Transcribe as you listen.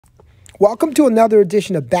Welcome to another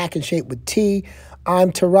edition of Back in Shape with T.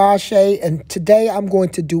 I'm Tarashe, and today I'm going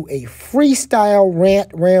to do a freestyle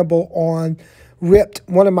rant ramble on Ripped,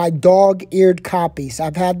 one of my dog-eared copies.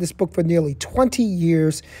 I've had this book for nearly 20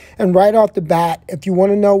 years, and right off the bat, if you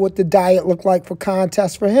want to know what the diet looked like for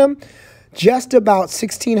contest for him, just about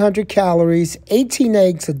 1,600 calories, 18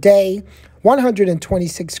 eggs a day,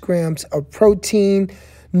 126 grams of protein,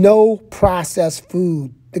 no processed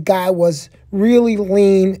food. The guy was really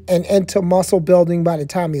lean and into muscle building by the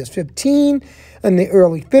time he was 15, in the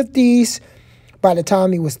early 50s. By the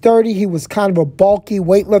time he was 30, he was kind of a bulky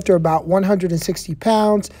weightlifter, about 160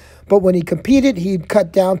 pounds. But when he competed, he'd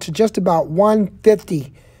cut down to just about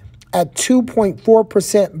 150 at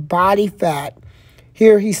 2.4% body fat.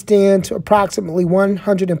 Here he stands approximately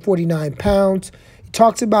 149 pounds. He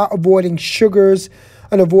talks about avoiding sugars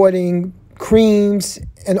and avoiding creams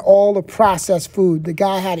and all the processed food. The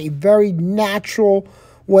guy had a very natural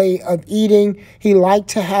way of eating. He liked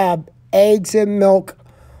to have eggs and milk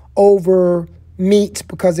over meats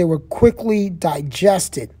because they were quickly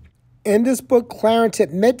digested. In this book, Clarence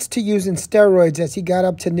admits to using steroids as he got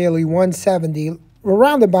up to nearly 170,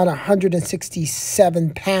 around about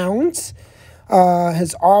 167 pounds.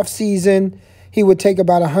 His off season, he would take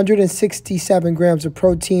about 167 grams of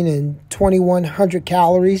protein and 2,100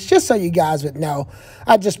 calories, just so you guys would know.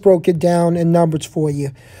 I just broke it down in numbers for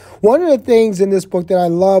you. One of the things in this book that I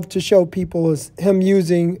love to show people is him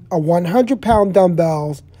using a 100-pound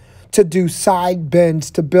dumbbells to do side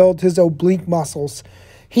bends to build his oblique muscles.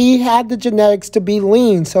 He had the genetics to be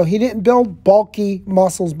lean, so he didn't build bulky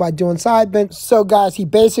muscles by doing side bends. So guys, he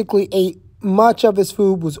basically ate much of his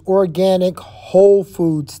food was organic, whole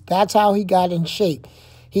foods. That's how he got in shape.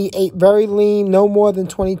 He ate very lean, no more than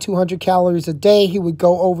 2,200 calories a day. He would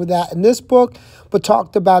go over that in this book, but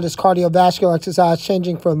talked about his cardiovascular exercise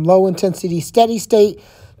changing from low-intensity steady state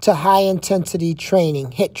to high-intensity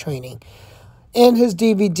training, HIIT training. In his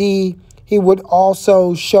DVD, he would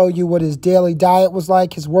also show you what his daily diet was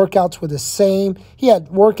like. His workouts were the same. He had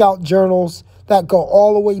workout journals that go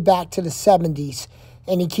all the way back to the 70s.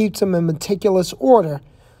 And he keeps them in meticulous order.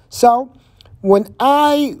 So when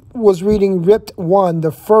I was reading Ripped 1,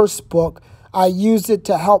 the first book, I used it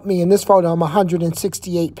to help me. In this photo, I'm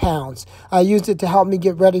 168 pounds. I used it to help me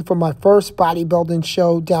get ready for my first bodybuilding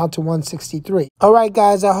show down to 163. All right,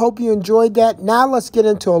 guys, I hope you enjoyed that. Now let's get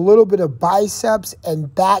into a little bit of biceps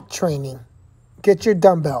and back training. Get your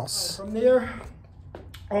dumbbells. From there,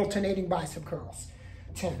 alternating bicep curls.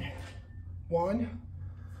 10. 1.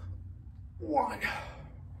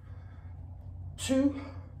 2,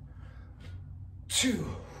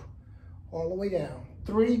 2, all the way down.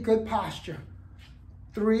 3, good posture.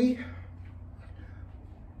 3,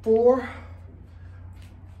 4,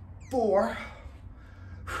 4,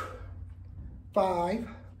 5,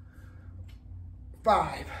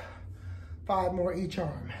 5. 5 more each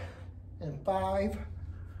arm. And 5,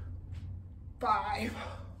 5,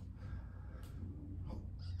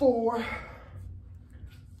 4,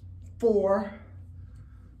 4,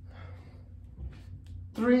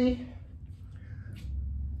 3,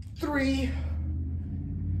 3,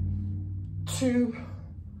 2,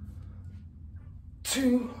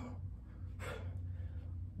 2,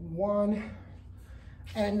 1,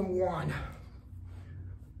 and 1.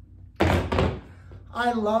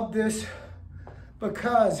 I love this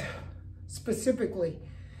because specifically,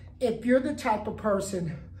 if you're the type of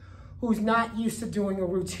person who's not used to doing a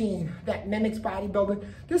routine that mimics bodybuilding,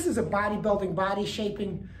 this is a bodybuilding, body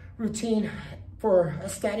shaping routine for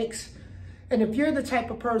aesthetics. And if you're the type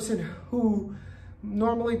of person who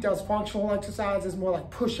normally does functional exercises, more like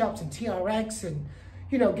push-ups and TRX, and,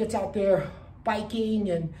 you know, gets out there biking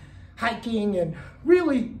and hiking and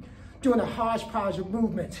really doing a hodgepodge of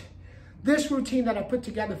movement, this routine that I put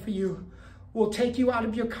together for you will take you out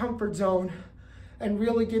of your comfort zone and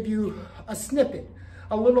really give you a snippet,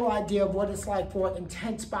 a little idea of what it's like for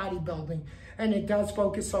intense bodybuilding. And it does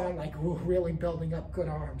focus on like really building up good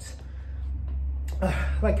arms.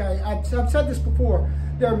 I've said this before,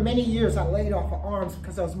 there are many years I laid off of arms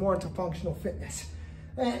because I was more into functional fitness.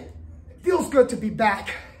 And it feels good to be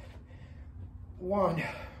back. 1,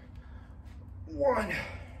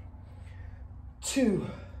 2,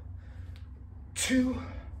 2,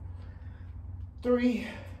 3,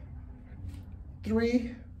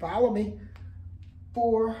 3, follow me,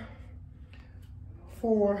 4,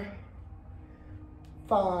 4,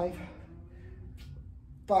 5,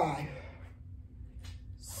 5,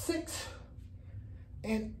 6,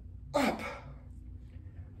 and up,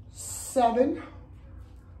 7,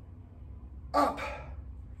 up,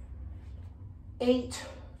 8,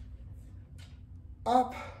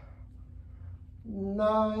 up,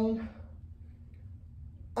 9,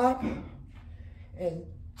 up, and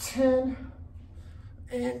 10,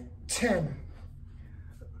 and 10.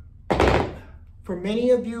 For many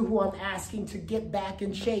of you who I'm asking to get back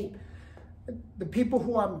in shape, the people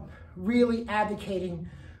who I'm really advocating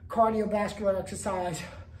cardiovascular exercise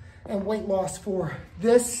and weight loss for,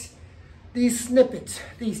 these snippets,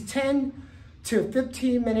 these 10 to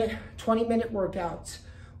 15 minute, 20 minute workouts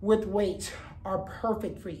with weights are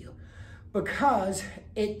perfect for you because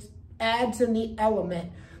it adds in the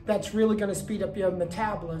element that's really going to speed up your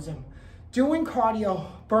metabolism. Doing cardio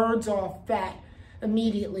burns off fat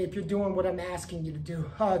immediately if you're doing what I'm asking you to do.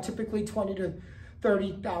 Typically 20 to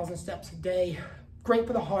 30,000 steps a day. Great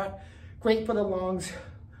for the heart, great for the lungs,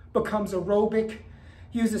 becomes aerobic,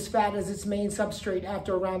 uses fat as its main substrate.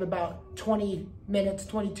 After around about 20 minutes,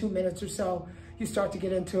 22 minutes or so, you start to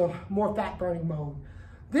get into a more fat burning mode.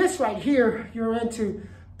 This right here, you're into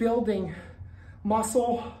building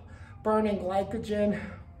muscle, burning glycogen,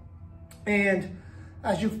 and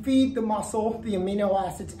as you feed the muscle the amino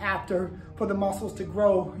acids after for the muscles to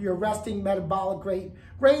grow, your resting metabolic rate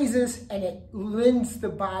raises and it lends the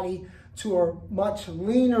body to a much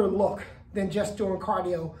leaner look than just doing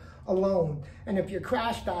cardio alone. And if you're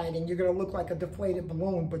crash dieting, you're gonna look like a deflated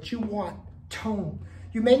balloon, but you want tone.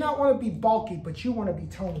 You may not wanna be bulky, but you wanna be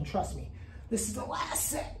toned, trust me. This is the last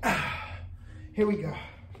set. Here we go.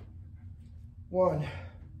 One,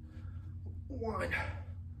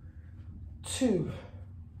 2,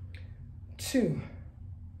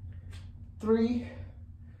 3,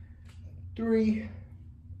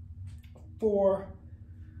 4,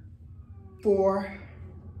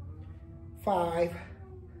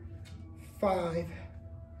 5,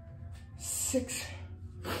 6,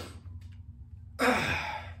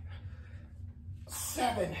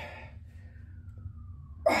 7,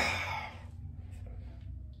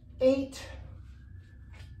 8,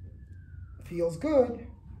 feels good,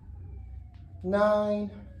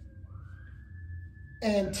 9,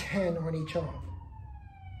 and 10 on each arm.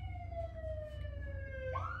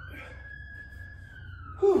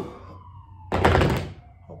 Whew.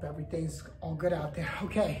 Hope everything's all good out there.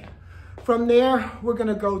 Okay, from there, we're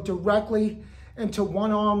gonna go directly into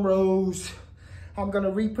one arm rows. I'm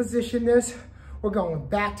gonna reposition this. We're going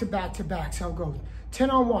back to back to back. So I'll go 10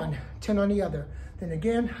 on one, 10 on the other. Then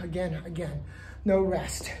again, again. No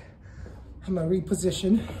rest. I'm gonna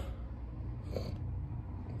reposition.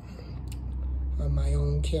 I'm my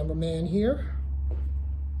own cameraman here.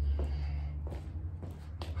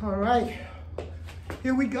 All right,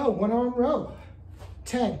 here we go, one arm row.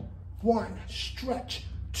 10, 1, stretch,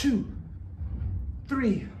 2,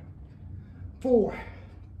 3, 4,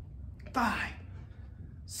 5,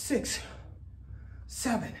 6,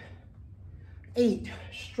 7, 8,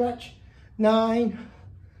 stretch, 9,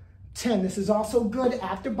 10. This is also good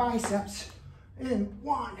after biceps. And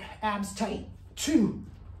 1, abs tight, 2,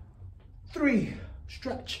 3,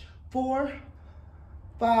 stretch, 4,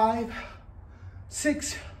 5,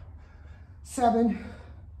 6, 7,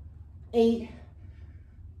 8,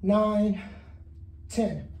 9,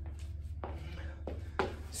 10.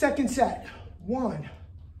 Second set, 1,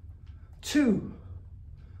 2,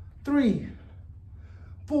 3,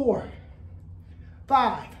 4,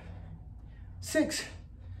 5, 6,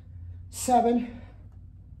 7,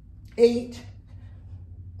 8,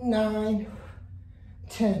 9,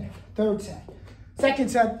 10. Third set. Second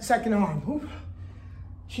set, second arm. Oof.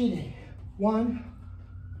 Cheating. 1,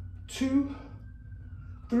 2,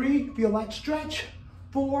 3. Feel that stretch.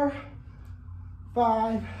 4,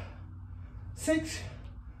 5, 6,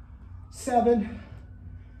 7,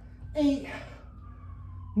 8,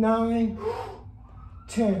 9,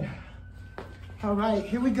 10. All right,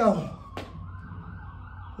 here we go.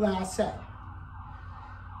 Last set.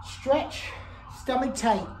 Stretch, stomach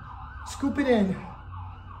tight. Scoop it in.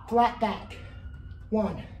 Flat back.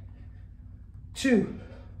 1, 2,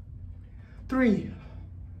 3,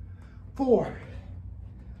 4,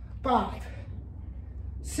 5,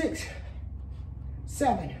 6,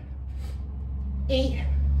 7, 8,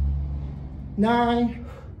 9,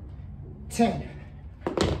 10.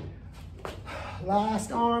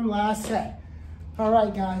 Last arm, last set. All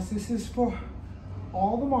right, guys, this is for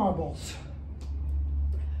all the marbles.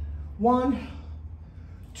 1,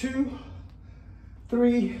 2,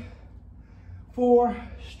 3, 4,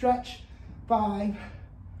 stretch, 5,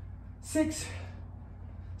 6,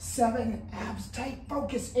 7, abs tight,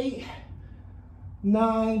 focus, 8,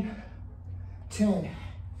 9, 10.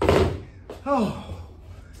 Oh,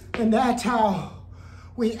 and that's how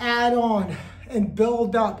we add on and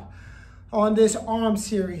build up on this arm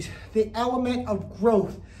series. The element of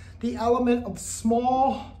growth, the element of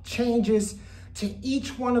small changes to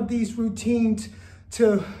each one of these routines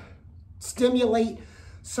to stimulate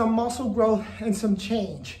some muscle growth and some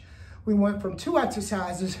change. We went from 2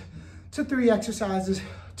 exercises to 3 exercises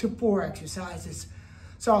to 4 exercises.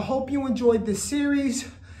 So I hope you enjoyed this series.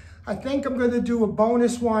 I think I'm gonna do a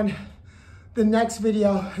bonus one the next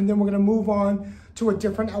video, and then we're gonna move on to a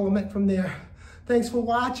different element from there. Thanks for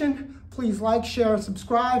watching. Please like, share, and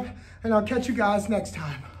subscribe, and I'll catch you guys next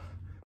time.